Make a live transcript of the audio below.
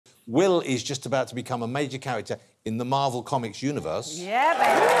Will is just about to become a major character in the Marvel Comics universe. Yeah,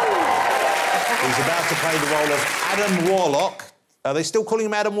 baby. He's about to play the role of Adam Warlock. Are they still calling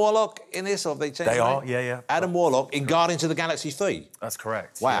him Adam Warlock in this, or have they changed? They are, yeah. Adam Warlock in Guardians of the Galaxy 3. That's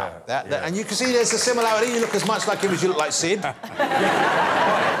correct. Wow. Yeah. And you can see there's a similarity. You look as much like him as you look like Sid.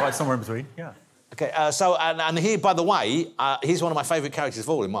 Right, somewhere in between, yeah. OK, and here, by the way, he's one of my favourite characters of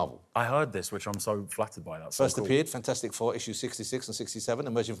all in Marvel. I heard this, which I'm so flattered by. That's First so cool. appeared, Fantastic Four, issues 66 and 67,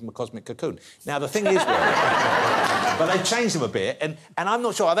 emerging from a cosmic cocoon. Now, the thing is, but they've changed him a bit, and I'm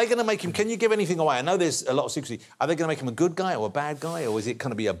not sure, are they going to make him... Can you give anything away? I know there's a lot of secrecy. Are they going to make him a good guy or a bad guy, or is it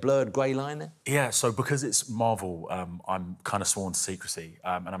going to be a blurred grey line there? Yeah, so because it's Marvel, I'm kind of sworn to secrecy,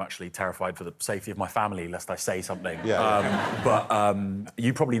 and I'm actually terrified for the safety of my family, lest I say something. But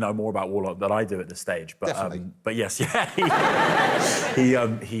you probably know more about Warlock than I do at this stage. But, Definitely. But yes, yeah,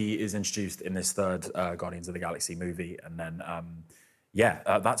 he is introduced in this third Guardians of the Galaxy movie, and then,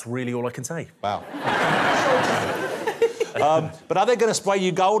 that's really all I can say. Wow. But are they going to spray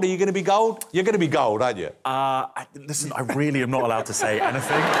you gold? Are you going to be gold? You're going to be gold, aren't you? Listen, I really am not allowed to say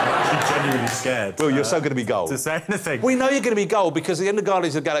anything. I'm actually genuinely scared. Well, you're so going to be gold. To say anything. We know you're going to be gold because at the end of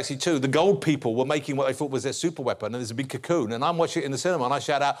Guardians of the Galaxy 2, the gold people were making what they thought was their super weapon, and there's a big cocoon, and I'm watching it in the cinema, and I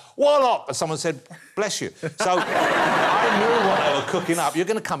shout out, "Warlock!" and someone said, "Bless you." So I knew what they were cooking up. You're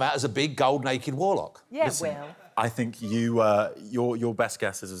going to come out as a big, gold, naked Warlock. Yeah, Listen, Will. I think your best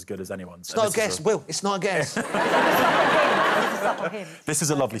guess is as good as anyone's. It's not a guess, Will. It's not a guess. This is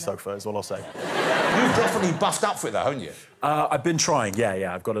a lovely sofa, is all I'll say. You've definitely buffed up for it, though, haven't you? I've been trying,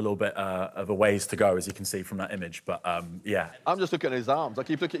 yeah. I've got a little bit of a ways to go, as you can see from that image, but, yeah. I'm just looking at his arms. I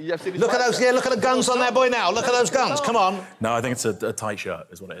keep looking... You ever seen his Look at those, look at the guns on that boy now. Look at those guns, come on. No, I think it's a tight shirt,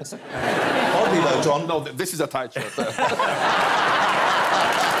 is what it is. Oddly, though, John... No, this is a tight shirt.